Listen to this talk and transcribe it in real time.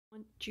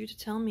want you to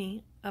tell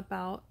me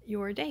about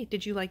your day.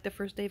 Did you like the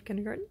first day of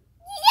kindergarten?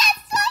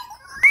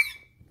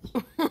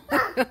 Yes,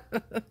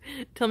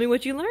 Tell me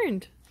what you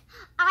learned.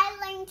 I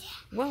learned.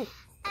 Whoa.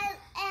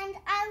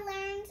 I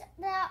learned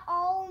that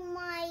all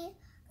my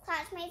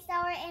classmates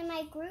that were in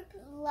my group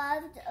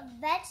loved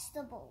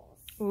vegetables.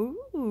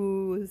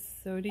 Ooh,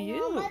 so do And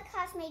all you. my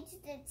classmates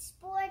did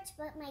sports,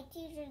 but my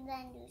teacher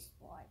didn't do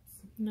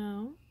sports.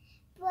 No.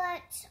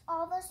 But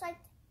all of us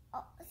liked,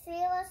 3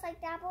 of us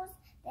liked apples.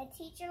 The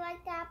teacher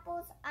liked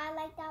apples. I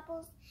liked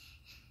apples.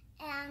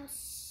 And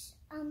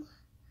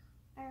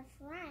our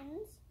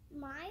friends,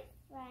 my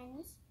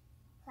friends,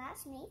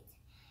 classmates,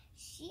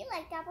 she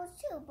liked apples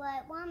too,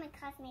 but one of my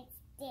classmates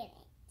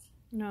didn't.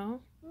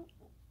 No.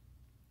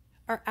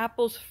 Are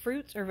apples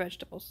fruits or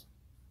vegetables?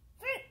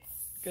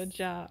 Fruits. Good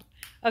job.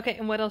 Okay,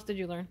 and what else did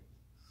you learn?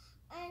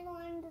 I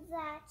learned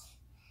that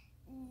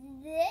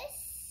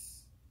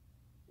this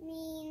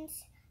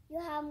means you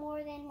have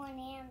more than one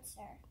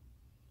answer.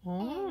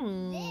 Oh.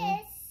 And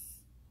this.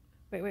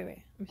 Wait. Let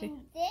me see.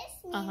 And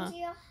this means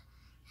you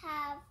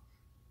have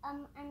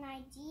an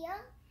idea,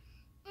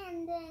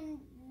 and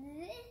then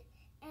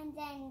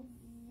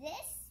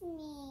this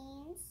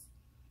means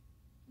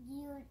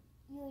you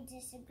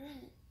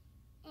disagree,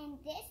 and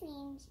this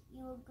means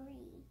you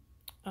agree.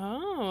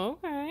 Oh,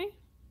 okay.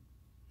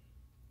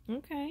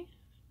 Okay.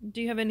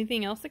 Do you have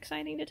anything else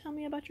exciting to tell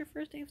me about your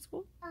first day of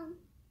school?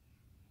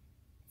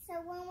 So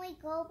when we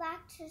go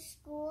back to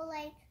school,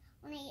 like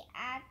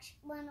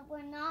when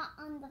we're not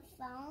on the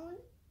phone,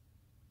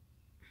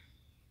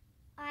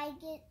 I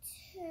get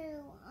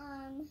to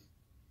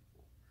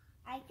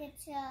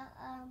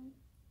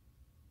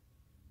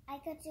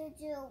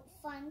do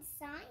fun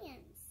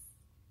science.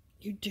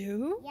 You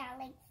do? Yeah,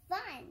 like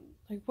fun.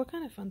 Like what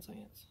kind of fun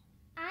science?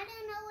 I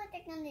don't know what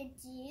they're gonna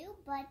do,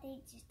 but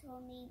they just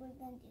told me we're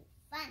gonna do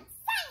fun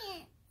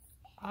science.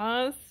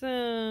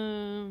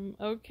 Awesome.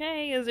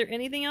 Okay, is there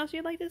anything else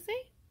you'd like to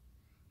say?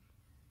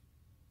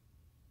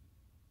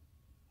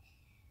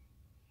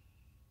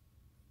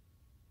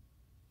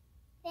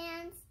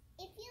 Fans,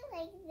 if you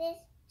like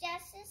this,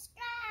 just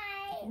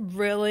subscribe.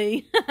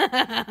 Really?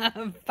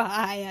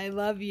 Bye. I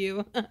love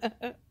you.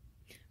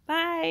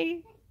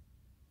 Bye.